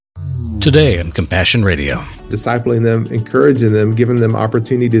Today on Compassion Radio. Discipling them, encouraging them, giving them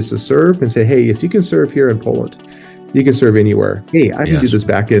opportunities to serve and say, hey, if you can serve here in Poland, you can serve anywhere. Hey, I can do this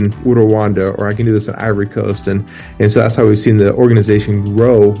back in Rwanda, or I can do this in Ivory Coast. And so that's how we've seen the organization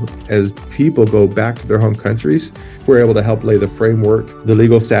grow as people go back to their home countries. We're able to help lay the framework, the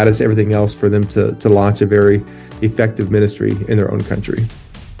legal status, everything else for them to launch a very effective ministry in their own country.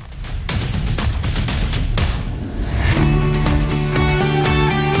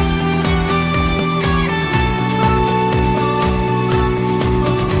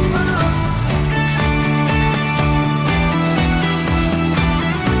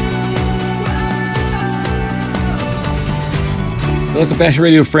 Well, Compassion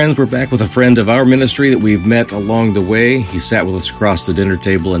Radio friends, we're back with a friend of our ministry that we've met along the way. He sat with us across the dinner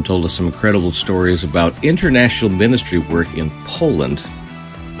table and told us some incredible stories about international ministry work in Poland.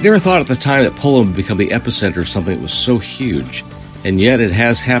 Never thought at the time that Poland would become the epicenter of something that was so huge, and yet it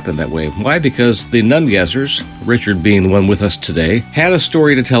has happened that way. Why? Because the Nungessers, Richard being the one with us today, had a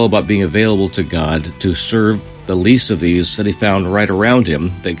story to tell about being available to God to serve the least of these that he found right around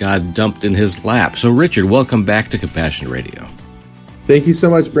him that God dumped in his lap. So Richard, welcome back to Compassion Radio. Thank you so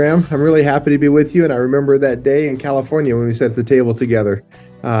much, Bram. I'm really happy to be with you. And I remember that day in California when we sat at the table together.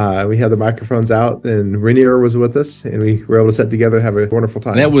 We had the microphones out and Rainier was with us, and we were able to sit together and have a wonderful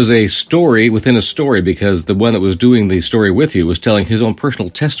time. That was a story within a story, because the one that was doing the story with you was telling his own personal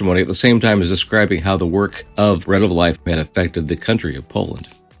testimony at the same time as describing how the work of Bread of Life had affected the country of Poland.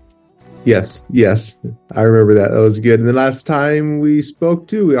 Yes. I remember that. That was good. And the last time we spoke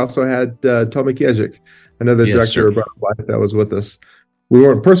too, we also had Tomek Jezik, another director of Bread of Life, that was with us. We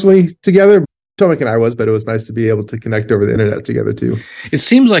weren't personally together, Tomek and I was, but it was nice to be able to connect over the internet together too. It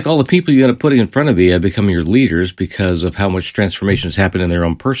seems like all the people you end up putting in front of you have become your leaders because of how much transformation has happened in their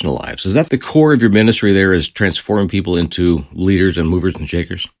own personal lives. Is that the core of your ministry there, is transforming people into leaders and movers and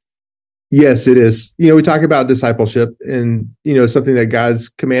shakers? Yes, it is. We talk about discipleship, and, something that God's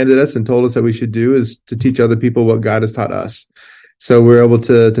commanded us and told us that we should do is to teach other people what God has taught us. So we're able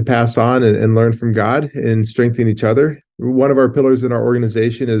to pass on and learn from God and strengthen each other. One of our pillars in our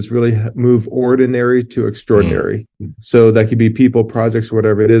organization is really move ordinary to extraordinary. So that could be people, projects,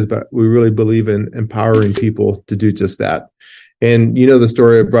 whatever it is, but we really believe in empowering people to do just that. And the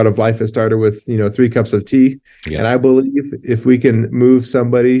story of Bread of Life has started with 3 cups of tea. Yeah. And I believe if we can move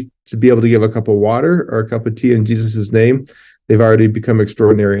somebody to be able to give a cup of water or a cup of tea in Jesus' name, they've already become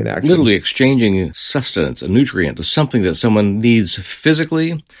extraordinary in action. Literally exchanging sustenance, a nutrient, to something that someone needs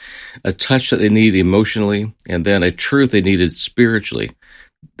physically, a touch that they need emotionally, and then a truth they needed spiritually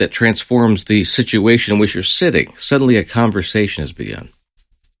that transforms the situation in which you're sitting. Suddenly a conversation has begun.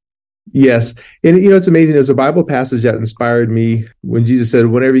 Yes. And, it's amazing. There's a Bible passage that inspired me when Jesus said,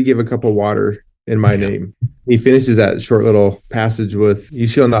 whenever you give a cup of water in my name, he finishes that short little passage with, you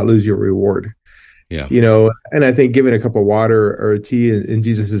shall not lose your reward. Yeah. And I think giving a cup of water or a tea in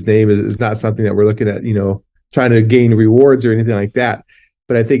Jesus' name is not something that we're looking at, trying to gain rewards or anything like that.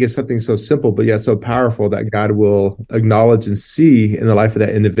 But I think it's something so simple, but yet so powerful that God will acknowledge and see in the life of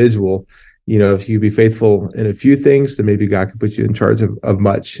that individual. If you be faithful in a few things, then maybe God could put you in charge of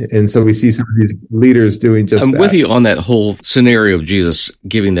much. And so we see some of these leaders doing just that. I'm with you on that whole scenario of Jesus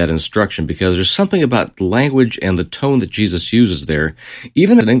giving that instruction, because there's something about language and the tone that Jesus uses there,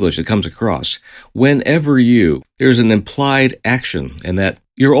 even in English, it comes across. Whenever there's an implied action, and that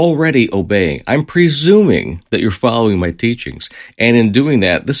you're already obeying. I'm presuming that you're following my teachings. And in doing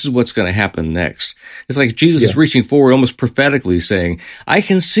that, this is what's going to happen next. It's like Jesus is reaching forward, almost prophetically saying, I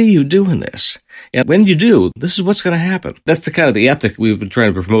can see you doing this. And when you do, this is what's going to happen. That's the kind of the ethic we've been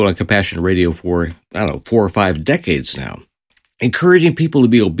trying to promote on Compassion Radio for, 4 or 5 decades now. Encouraging people to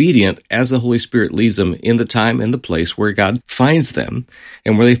be obedient as the Holy Spirit leads them in the time and the place where God finds them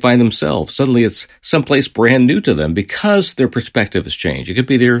and where they find themselves. Suddenly it's someplace brand new to them because their perspective has changed. It could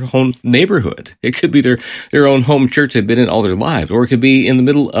be their own neighborhood. It could be their own home church they've been in all their lives. Or it could be in the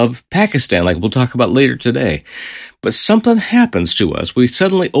middle of Pakistan, like we'll talk about later today. But something happens to us. We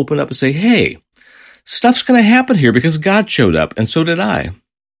suddenly open up and say, hey, stuff's going to happen here because God showed up, and so did I.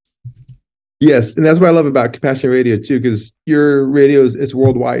 Yes, and that's what I love about Compassion Radio too, because your radio it's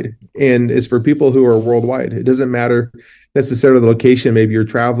worldwide, and it's for people who are worldwide. It doesn't matter necessarily the location. Maybe you're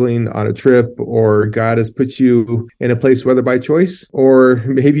traveling on a trip, or God has put you in a place, whether by choice, or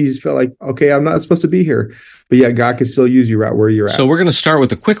maybe you just felt like, okay, I'm not supposed to be here, but yet God can still use you right where you're at. So we're going to start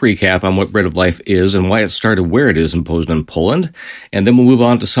with a quick recap on what Bread of Life is and why it started where it is in Poznań, in Poland, and then we'll move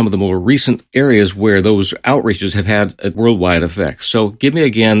on to some of the more recent areas where those outreaches have had a worldwide effect. So give me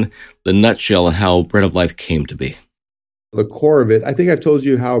again the nutshell on how Bread of Life came to be. The core of it, I think I've told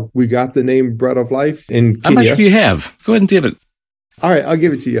you how we got the name Bread of Life in Kenya. I'm not sure you have. Go ahead and give it. All right, I'll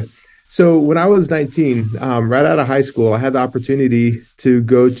give it to you. So when I was 19, right out of high school, I had the opportunity to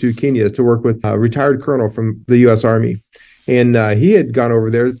go to Kenya to work with a retired colonel from the U.S. Army. And he had gone over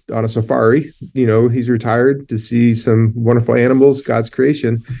there on a safari. He's retired to see some wonderful animals, God's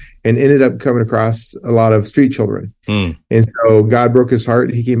creation, and ended up coming across a lot of street children. And so God broke his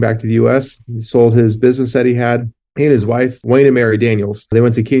heart. He came back to the U.S., he sold his business that he had. He and his wife, Wayne and Mary Daniels, they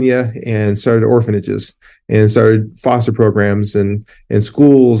went to Kenya and started orphanages and started foster programs and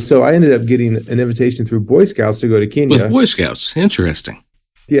schools. So I ended up getting an invitation through Boy Scouts to go to Kenya. With Boy Scouts. Interesting.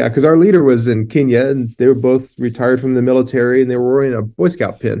 Yeah, because our leader was in Kenya, and they were both retired from the military, and they were wearing a Boy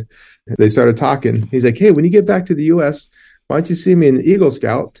Scout pin. They started talking. He's like, hey, when you get back to the U.S., why don't you see me in Eagle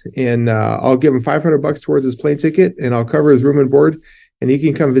Scout, and I'll give him $500 towards his plane ticket, and I'll cover his room and board, and he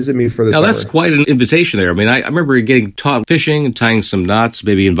can come visit me for the summer. Now, that's quite an invitation there. I mean, I remember getting taught fishing and tying some knots,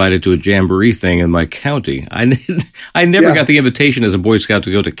 maybe invited to a jamboree thing in my county. I never got the invitation as a Boy Scout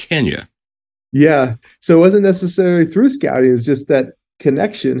to go to Kenya. Yeah, so it wasn't necessarily through scouting. It was just that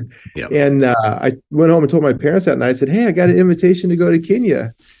connection. Yep. And I went home and told my parents that night. I said, hey, I got an invitation to go to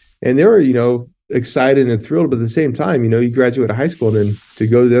Kenya. And they were, excited and thrilled, but at the same time, you graduate high school and then to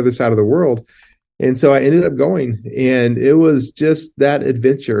go to the other side of the world. And so I ended up going, and it was just that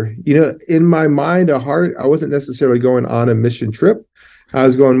adventure. In my mind, I wasn't necessarily going on a mission trip. I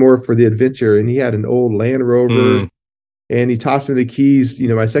was going more for the adventure. And he had an old Land Rover, and he tossed me the keys.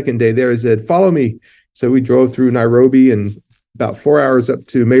 My second day there, he said, follow me. So we drove through Nairobi and about 4 hours up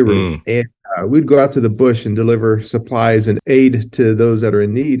to Meru. And we'd go out to the bush and deliver supplies and aid to those that are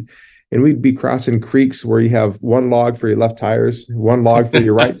in need. And we'd be crossing creeks where you have one log for your left tires, one log for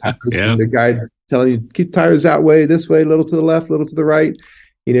your right tires. And the guide's telling you, keep tires that way, this way, a little to the left, a little to the right.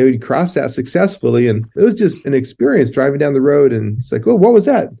 We'd cross that successfully. And it was just an experience driving down the road. And it's like, oh, what was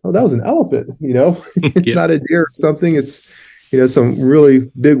that? Oh, that was an elephant, It's not a deer or something. It's, some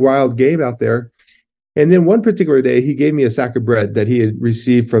really big wild game out there. And then one particular day, he gave me a sack of bread that he had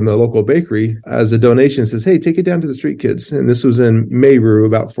received from the local bakery as a donation. Says, hey, take it down to the street kids. And this was in Meru,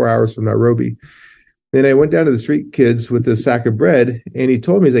 about 4 hours from Nairobi. Then I went down to the street kids with this sack of bread, and he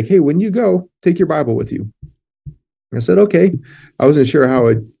told me, he's like, hey, when you go, take your Bible with you. I said, okay. I wasn't sure how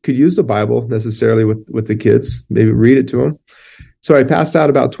I could use the Bible necessarily with the kids, maybe read it to them. So I passed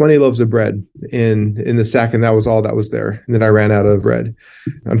out about 20 loaves of bread in the sack, and that was all that was there. And then I ran out of bread.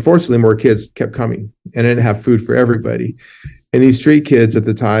 Unfortunately, more kids kept coming, and I didn't have food for everybody. And these street kids at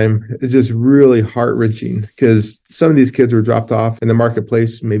the time, it's just really heart-wrenching because some of these kids were dropped off in the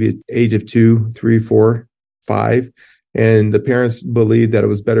marketplace, maybe at the age of 2, 3, 4, 5. And the parents believed that it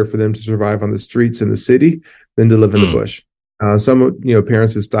was better for them to survive on the streets in the city than to live in the bush. Some,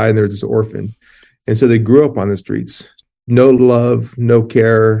 parents just died and they were just orphaned. And so they grew up on the streets. No love, no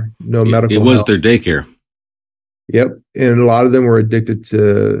care, no medical help. It was their daycare. Yep. And a lot of them were addicted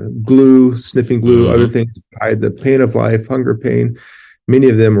to glue, sniffing glue, other things. The pain of life, hunger pain. Many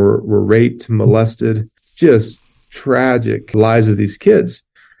of them were raped, molested, just tragic lives of these kids.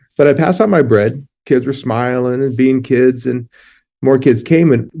 But I passed out my bread. Kids were smiling and being kids, and more kids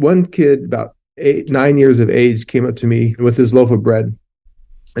came. And one kid, about 8, 9 years of age, came up to me with his loaf of bread,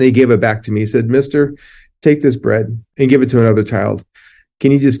 and he gave it back to me. He said, Mister, take this bread and give it to another child.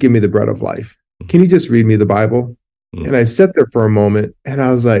 Can you just give me the bread of life? Can you just read me the Bible? And I sat there for a moment, and I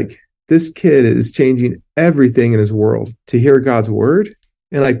was like, this kid is changing everything in his world to hear God's word.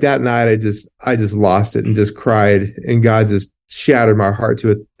 And like that night, I just lost it and just cried, and God just shattered my heart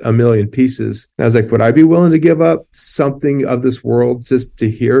to a million pieces. And I was like, would I be willing to give up something of this world just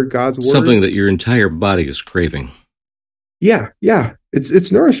to hear God's word? Something that your entire body is craving. Yeah.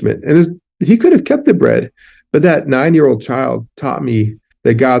 It's nourishment. And he could have kept the bread, but that 9-year-old child taught me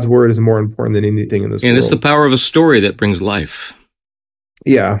that God's word is more important than anything in this world. And it's the power of a story that brings life.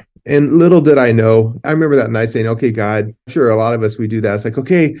 Yeah. And little did I know, I remember that night saying, okay, God, sure, a lot of us, we do that. It's like,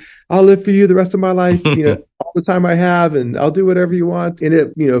 okay, I'll live for you the rest of my life, all the time I have, and I'll do whatever you want.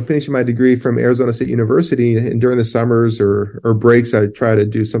 And finishing my degree from Arizona State University, and during the summers or breaks, I try to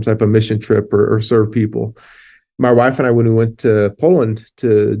do some type of mission trip or serve people. My wife and I, when we went to Poland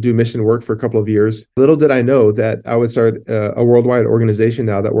to do mission work for a couple of years, little did I know that I would start a worldwide organization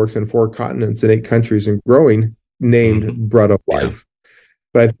now that works in 4 continents and 8 countries and growing, named Bread of Life. Yeah.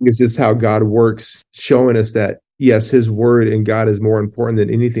 But I think it's just how God works, showing us that, yes, his word and God is more important than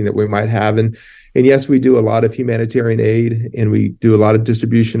anything that we might have. And yes, we do a lot of humanitarian aid, and we do a lot of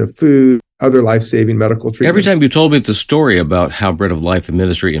distribution of food, other life-saving medical treatments. Every time you told me the story about how Bread of Life, the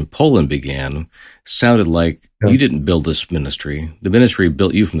ministry in Poland began, sounded like you didn't build this ministry. The ministry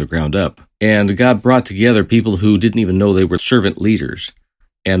built you from the ground up. And God brought together people who didn't even know they were servant leaders.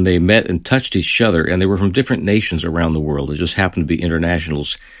 And they met and touched each other, and they were from different nations around the world. It just happened to be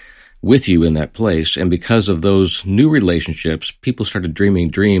internationals with you in that place. And because of those new relationships, people started dreaming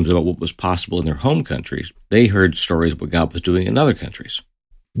dreams about what was possible in their home countries. They heard stories of what God was doing in other countries.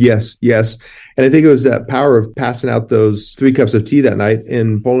 Yes. And I think it was that power of passing out those 3 cups of tea that night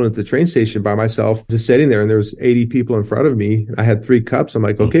in Poland at the train station by myself, just sitting there, and there was 80 people in front of me. I had 3 cups. I'm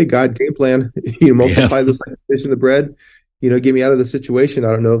like, okay, God, game plan. Multiply this like the fish and the bread. Get me out of the situation. I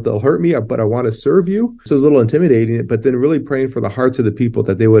don't know if they'll hurt me, but I want to serve you. So it was a little intimidating, but then really praying for the hearts of the people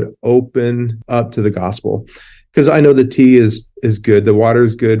that they would open up to the gospel. Because I know the tea is good. The water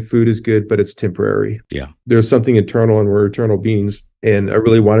is good. Food is good, but it's temporary. Yeah. There's something eternal, and we're eternal beings. And I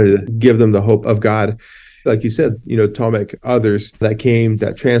really wanted to give them the hope of God. Like you said, Tomek, others that came,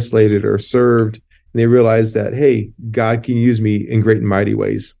 that translated or served, and they realized that, hey, God can use me in great and mighty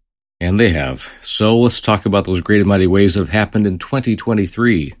ways. And they have. So let's talk about those great and mighty ways that have happened in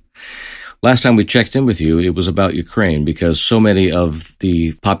 2023. Last time we checked in with you, it was about Ukraine, because so many of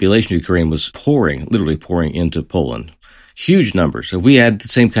the population of Ukraine was literally pouring into Poland. Huge numbers. If we had the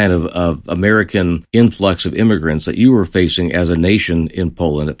same kind of American influx of immigrants that you were facing as a nation in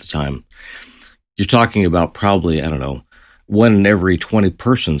Poland at the time, you're talking about probably, 1 in every 20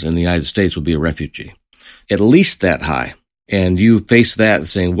 persons in the United States would be a refugee. At least that high. And you face that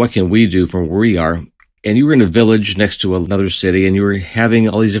saying, what can we do from where we are? And you were in a village next to another city, and you were having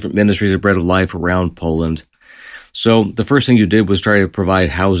all these different ministries of Bread of Life around Poland. So the first thing you did was try to provide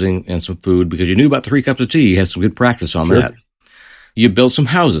housing and some food, because you knew about 3 cups of tea. You had some good practice on that. You built some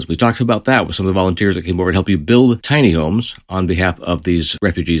houses. We talked about that with some of the volunteers that came over to help you build tiny homes on behalf of these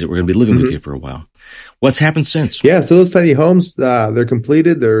refugees that were going to be living with you for a while. What's happened since? Yeah, so those tiny homes, they're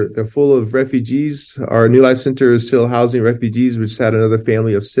completed. They're full of refugees. Our New Life Center is still housing refugees. We just had another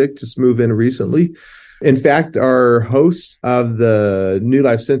family of 6 just move in recently. In fact, our hosts of the New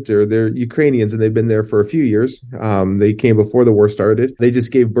Life Center, they're Ukrainians, and they've been there for a few years. They came before the war started. They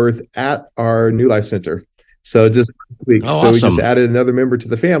just gave birth at our New Life Center. So just last week. Oh, so awesome. We just added another member to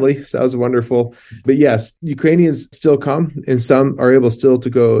the family. So that was wonderful. But yes, Ukrainians still come, and some are able still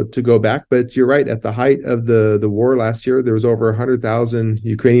to go back. But you're right. At the height of the war last year, there was over 100,000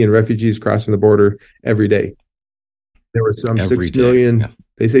 Ukrainian refugees crossing the border every day. There were some 6 million. Yeah.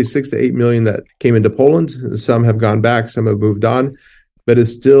 They say 6 to 8 million that came into Poland. Some have gone back. Some have moved on. But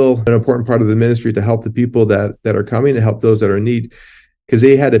it's still an important part of the ministry to help the people that are coming and help those that are in need. Because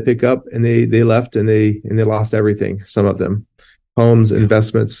they had to pick up, and they left, and they lost everything. Some of them, homes,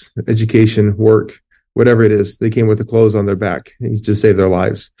 investments, education, work, whatever it is. They came with the clothes on their back and just saved their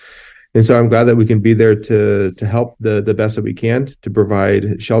lives. And so I'm glad that we can be there to help the best that we can, to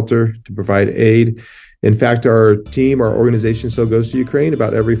provide shelter, to provide aid. In fact, our organization still goes to Ukraine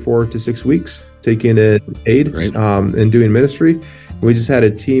about every 4 to 6 weeks, taking in aid and doing ministry. We just had a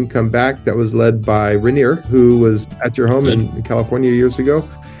team come back that was led by Rainier, who was at your home in California years ago.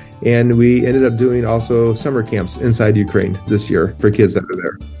 And we ended up doing also summer camps inside Ukraine this year for kids that are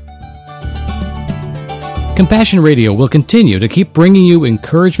there. Compassion Radio will continue to keep bringing you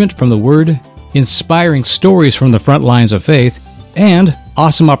encouragement from the Word, inspiring stories from the front lines of faith, and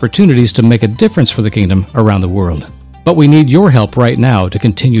awesome opportunities to make a difference for the kingdom around the world. But we need your help right now to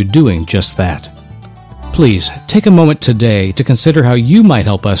continue doing just that. Please take a moment today to consider how you might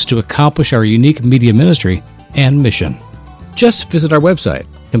help us to accomplish our unique media ministry and mission. Just visit our website,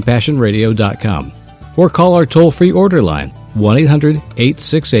 CompassionRadio.com, or call our toll-free order line,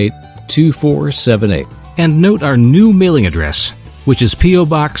 1-800-868-2478. And note our new mailing address, which is P.O.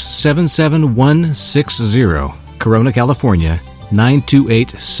 Box 77160, Corona, California,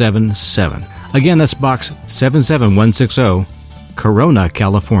 92877. Again, that's Box 77160, Corona,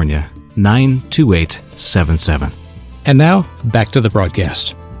 California, 92877. And now, back to the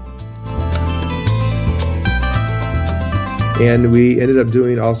broadcast. And we ended up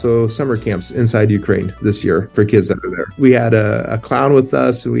doing also summer camps inside Ukraine this year for kids that are there. We had a clown with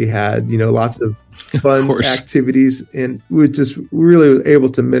us. We had, lots of fun activities, and we were just really able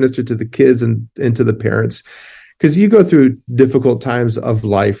to minister to the kids and to the parents. Because you go through difficult times of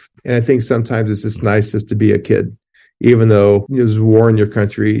life, and I think sometimes it's just nice just to be a kid, even though there's war in your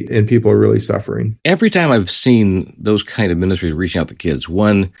country and people are really suffering. Every time I've seen those kind of ministries reaching out to kids,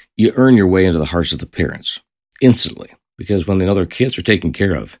 one, you earn your way into the hearts of the parents instantly, because when they know their kids are taken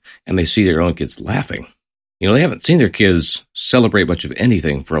care of and they see their own kids laughing, they haven't seen their kids celebrate much of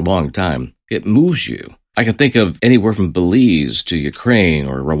anything for a long time. It moves you. I can think of anywhere from Belize to Ukraine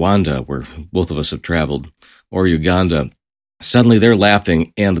or Rwanda, where both of us have traveled, or Uganda. Suddenly they're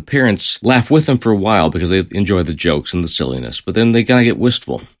laughing, and the parents laugh with them for a while because they enjoy the jokes and the silliness, but then they kind of get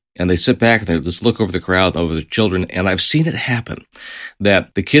wistful. and they sit back and they just look over the crowd, over the children, and I've seen it happen,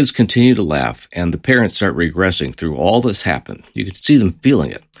 that the kids continue to laugh and the parents start regressing through all this happened. You can see them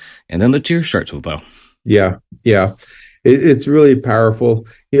feeling it, and then the tears start to flow. Yeah. It's really powerful.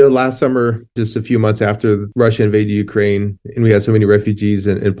 Last summer, just a few months after Russia invaded Ukraine, and we had so many refugees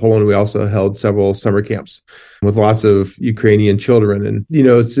in Poland, we also held several summer camps with lots of Ukrainian children. And,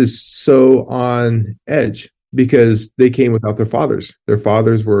 it's just so on edge because they came without their fathers. Their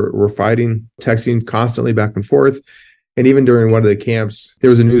fathers were fighting, texting constantly back and forth. And even during one of the camps,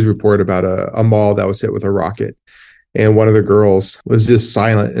 there was a news report about a mall that was hit with a rocket. And one of the girls was just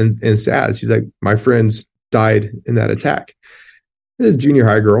silent and sad. She's like, my friends died in that attack. A junior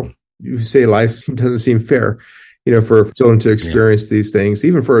high girl, you say life doesn't seem fair, for children to experience these things,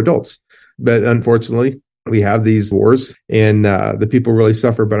 even for adults. But unfortunately, we have these wars, and the people really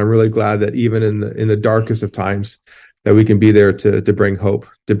suffer. But I'm really glad that even in the darkest of times, that we can be there to bring hope,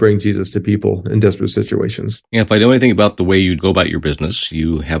 to bring Jesus to people in desperate situations. Yeah, if I know anything about the way you go about your business,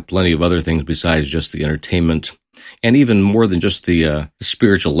 you have plenty of other things besides just the entertainment, and even more than just the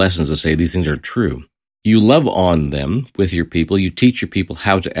spiritual lessons to say these things are true. You love on them with your people. You teach your people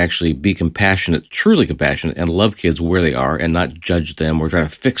how to actually be compassionate, truly compassionate, and love kids where they are and not judge them or try to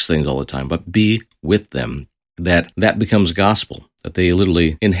fix things all the time, but be with them. That becomes gospel, that they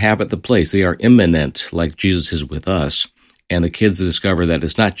literally inhabit the place. They are immanent like Jesus is with us. And the kids discover that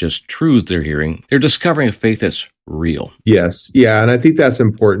it's not just truth they're hearing. They're discovering a faith that's real. Yes. Yeah. And I think that's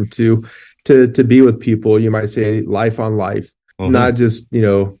important too, to be with people. You might say life on life. Not just,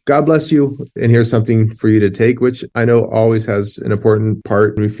 God bless you, and here's something for you to take, which I know always has an important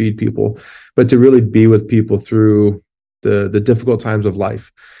part when we feed people, but to really be with people through the difficult times of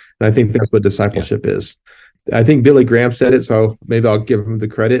life. And I think that's what discipleship is. I think Billy Graham said it, so maybe I'll give him the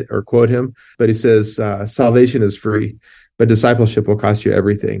credit or quote him, but he says, salvation is free, but discipleship will cost you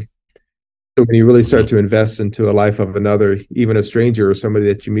everything. So when you really start to invest into a life of another, even a stranger or somebody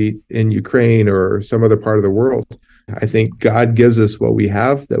that you meet in Ukraine or some other part of the world, I think God gives us what we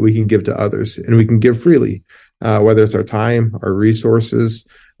have that we can give to others, and we can give freely, whether it's our time, our resources,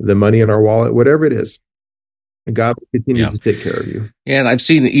 the money in our wallet, whatever it is. And God will continue to take care of you. And I've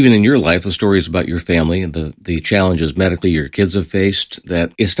seen even in your life the stories about your family and the challenges medically your kids have faced,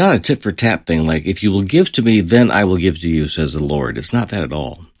 that it's not a tit for tat thing. Like, if you will give to me, then I will give to you, says the Lord. It's not that at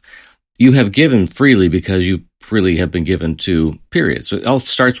all. You have given freely because you freely have been given to, period. So it all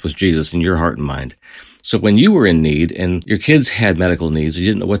starts with Jesus in your heart and mind. So when you were in need and your kids had medical needs, you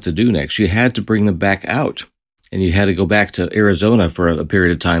didn't know what to do next, you had to bring them back out. And you had to go back to Arizona for a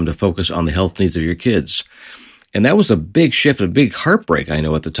period of time to focus on the health needs of your kids. And that was a big shift, a big heartbreak, I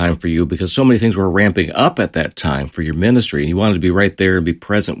know, at the time for you, because so many things were ramping up at that time for your ministry. And you wanted to be right there and be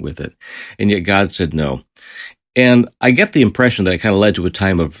present with it. And yet God said no. And I get the impression that it kind of led to a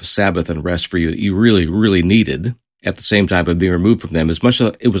time of Sabbath and rest for you that you really, really needed at the same time of being removed from them. As much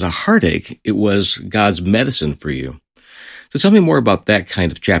as it was a heartache, it was God's medicine for you. So tell me more about that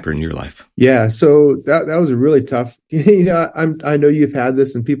kind of chapter in your life. Yeah, so that was a really tough. I know you've had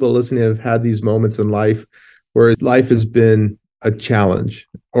this, and people listening have had these moments in life where life has been a challenge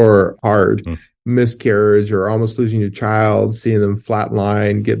or hard, miscarriage, or almost losing your child, seeing them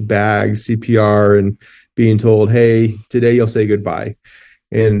flatline, get bagged, CPR, and being told, hey, today you'll say goodbye.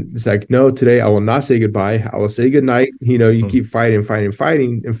 And it's like, no, today I will not say goodbye. I will say goodnight. You keep fighting. And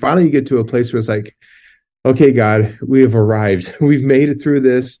finally you get to a place where it's like, okay, God, we have arrived. We've made it through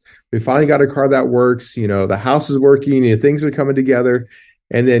this. We finally got a car that works. The house is working. Things are coming together.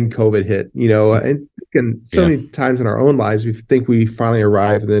 And then COVID hit, and so many times in our own lives, we think we finally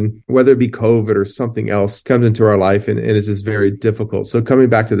arrived. And then whether it be COVID or something else comes into our life and it's just very difficult. So coming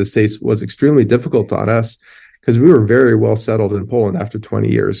back to the States was extremely difficult on us because we were very well settled in Poland after 20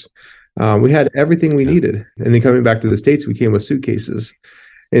 years. We had everything we needed. And then coming back to the States, we came with suitcases.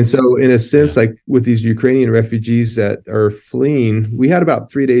 And so in a sense, like with these Ukrainian refugees that are fleeing, we had about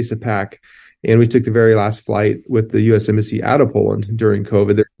 3 days to pack. And we took the very last flight with the U.S. Embassy out of Poland during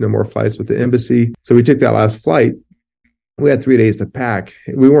COVID. There's no more flights with the embassy. So we took that last flight. We had 3 days to pack.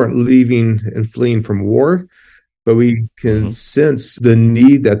 We weren't leaving and fleeing from war, but we can sense the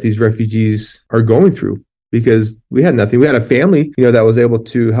need that these refugees are going through because we had nothing. We had a family, that was able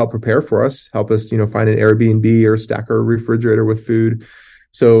to help prepare for us, help us, find an Airbnb or stack our refrigerator with food.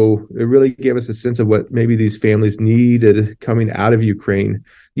 So it really gave us a sense of what maybe these families needed coming out of Ukraine,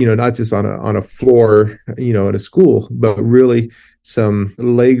 not just on a floor, in a school, but really some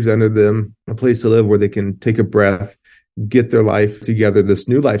legs under them, a place to live where they can take a breath, get their life together, this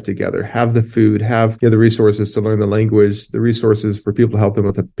new life together, have the food, have the resources to learn the language, the resources for people to help them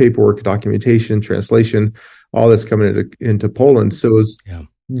with the paperwork, documentation, translation, all that's coming into Poland. So it was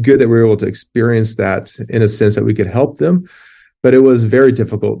good that we were able to experience that in a sense that we could help them. But it was very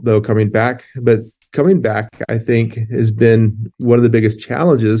difficult, though, coming back. But coming back, I think, has been one of the biggest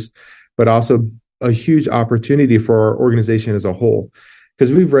challenges, but also a huge opportunity for our organization as a whole.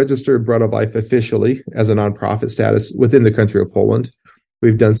 Because we've registered Bread of Life officially as a nonprofit status within the country of Poland.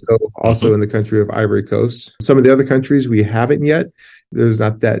 We've done so also in the country of Ivory Coast. Some of the other countries we haven't yet. There's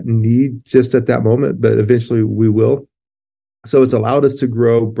not that need just at that moment, but eventually we will. So it's allowed us to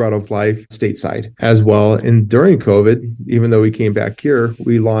grow Bread of Life stateside as well. And during COVID, even though we came back here,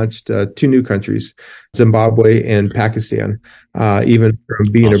 we launched 2 new countries, Zimbabwe and Pakistan. Even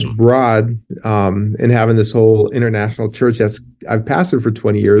from being abroad and having this whole international church I've pastored for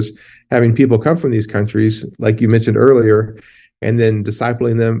 20 years, having people come from these countries, like you mentioned earlier, and then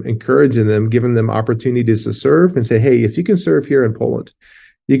discipling them, encouraging them, giving them opportunities to serve and say, hey, if you can serve here in Poland,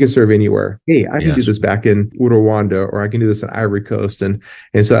 you can serve anywhere. Hey, I can do this back in Rwanda, or I can do this in Ivory Coast. And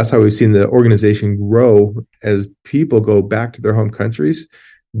so that's how we've seen the organization grow as people go back to their home countries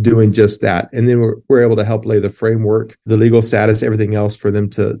doing just that. And then we're able to help lay the framework, the legal status, everything else for them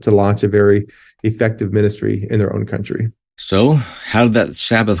to launch a very effective ministry in their own country. So how did that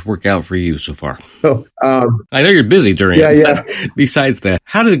Sabbath work out for you so far? I know you're busy during it. But besides that,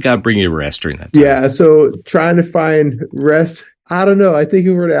 how did God bring you rest during that time? Yeah, so trying to find rest, I don't know. I think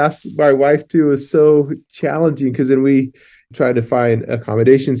if we were to ask my wife too, it was so challenging because then we tried to find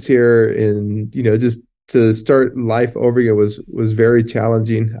accommodations here and, just to start life over again was very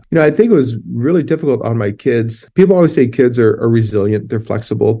challenging. I think it was really difficult on my kids. People always say kids are resilient. They're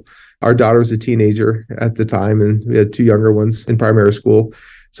flexible. Our daughter was a teenager at the time, and we had 2 younger ones in primary school.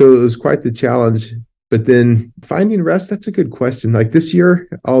 So it was quite the challenge. But then finding rest, that's a good question. Like this year,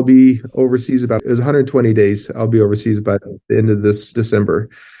 I'll be overseas it was 120 days. I'll be overseas by the end of this December.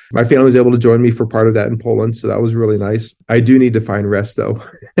 My family was able to join me for part of that in Poland, so that was really nice. I do need to find rest, though.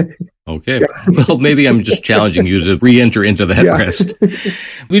 Okay. Yeah. Well, maybe I'm just challenging you to re-enter into that rest.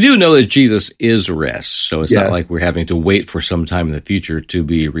 We do know that Jesus is rest, so it's not like we're having to wait for some time in the future to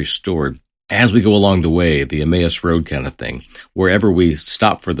be restored. As we go along the way, the Emmaus Road kind of thing, wherever we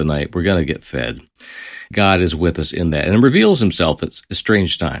stop for the night, we're going to get fed. God is with us in that and reveals himself at a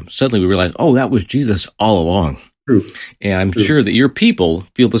strange time. Suddenly we realize, that was Jesus all along. True. And I'm sure that your people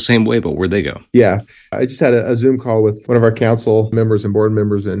feel the same way, but where'd they go? Yeah. I just had a Zoom call with one of our council members and board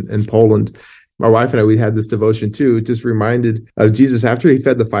members in Poland. My wife and I, we had this devotion too. It just reminded of Jesus after he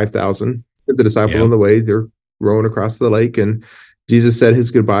fed the 5,000, sent the disciples on the way. They're rowing across the lake, and Jesus said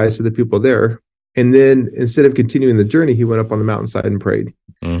his goodbyes to the people there. And then instead of continuing the journey, he went up on the mountainside and prayed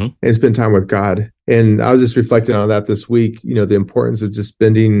and spent time with God. And I was just reflecting on that this week, the importance of just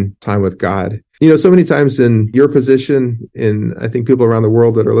spending time with God. So many times in your position, and I think people around the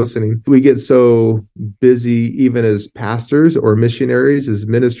world that are listening, we get so busy even as pastors or missionaries, as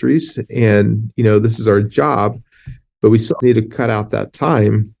ministries. And, this is our job, but we still need to cut out that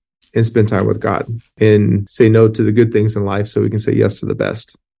time and spend time with God and say no to the good things in life so we can say yes to the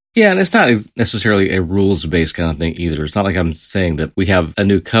best. Yeah, and it's not necessarily a rules-based kind of thing either. It's not like I'm saying that we have a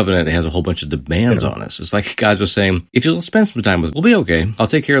new covenant that has a whole bunch of demands on us. It's like God's just saying, if you'll spend some time with us, we'll be okay. I'll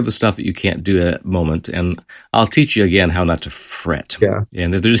take care of the stuff that you can't do at that moment, and I'll teach you again how not to fret. Yeah.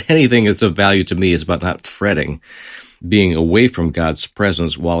 And if there's anything that's of value to me, it's about not fretting, being away from God's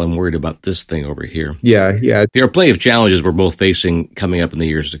presence while I'm worried about this thing over here. Yeah. There are plenty of challenges we're both facing coming up in the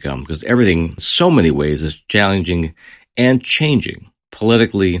years to come, because everything, so many ways, is challenging and changing.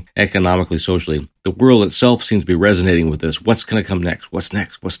 Politically, economically, socially, the world itself seems to be resonating with this. What's going to come next? What's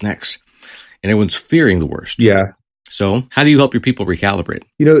next? What's next? And everyone's fearing the worst. Yeah. So how do you help your people recalibrate?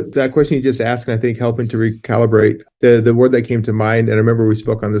 That question you just asked, and I think helping to recalibrate, the word that came to mind, and I remember we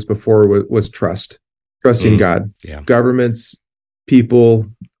spoke on this before, was trust. Trusting God. Yeah. Governments, people,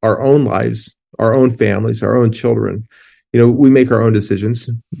 our own lives, our own families, our own children. We make our own decisions.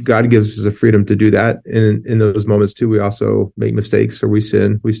 God gives us the freedom to do that. And in those moments too, we also make mistakes, or we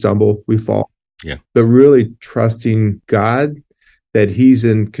sin, we stumble, we fall. Yeah. But really trusting God that he's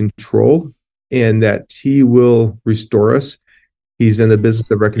in control and that he will restore us. He's in the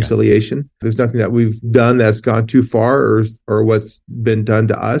business of reconciliation. Yeah. There's nothing that we've done that's gone too far or what's been done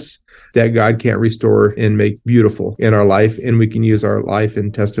to us that God can't restore and make beautiful in our life. And we can use our life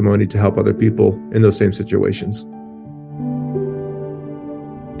and testimony to help other people in those same situations.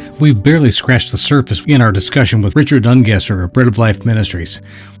 We've barely scratched the surface in our discussion with Richard Ungesser of Bread of Life Ministries.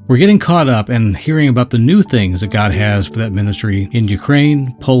 We're getting caught up and hearing about the new things that God has for that ministry in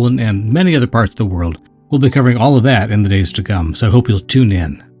Ukraine, Poland, and many other parts of the world. We'll be covering all of that in the days to come, so I hope you'll tune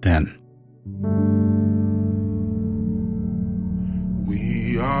in then.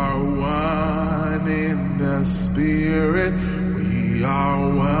 We are one in the Spirit. We We are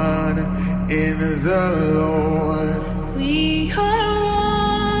one in the Lord. We are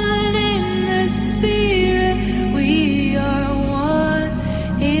one in the Spirit. We are one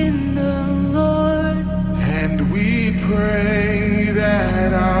in the Lord. And we pray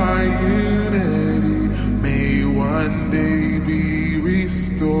that our unity may one day be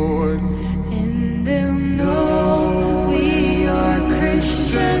restored. And they'll know we are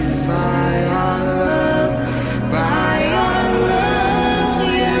Christians by our love. By our love,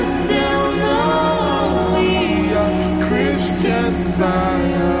 yes, they'll know we are Christians by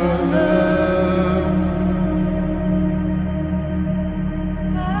our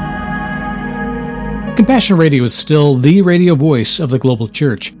love. Compassion Radio is still the radio voice of the global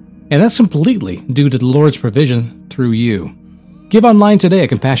church, and that's completely due to the Lord's provision through you. Give online today at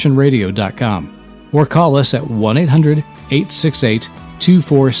CompassionRadio.com or call us at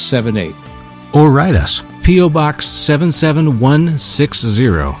 1-800-868-2478. Or write us, P.O. Box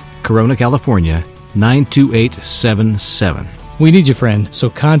 77160, Corona, California, 92877. We need you, friend, so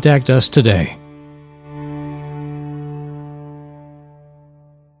contact us today.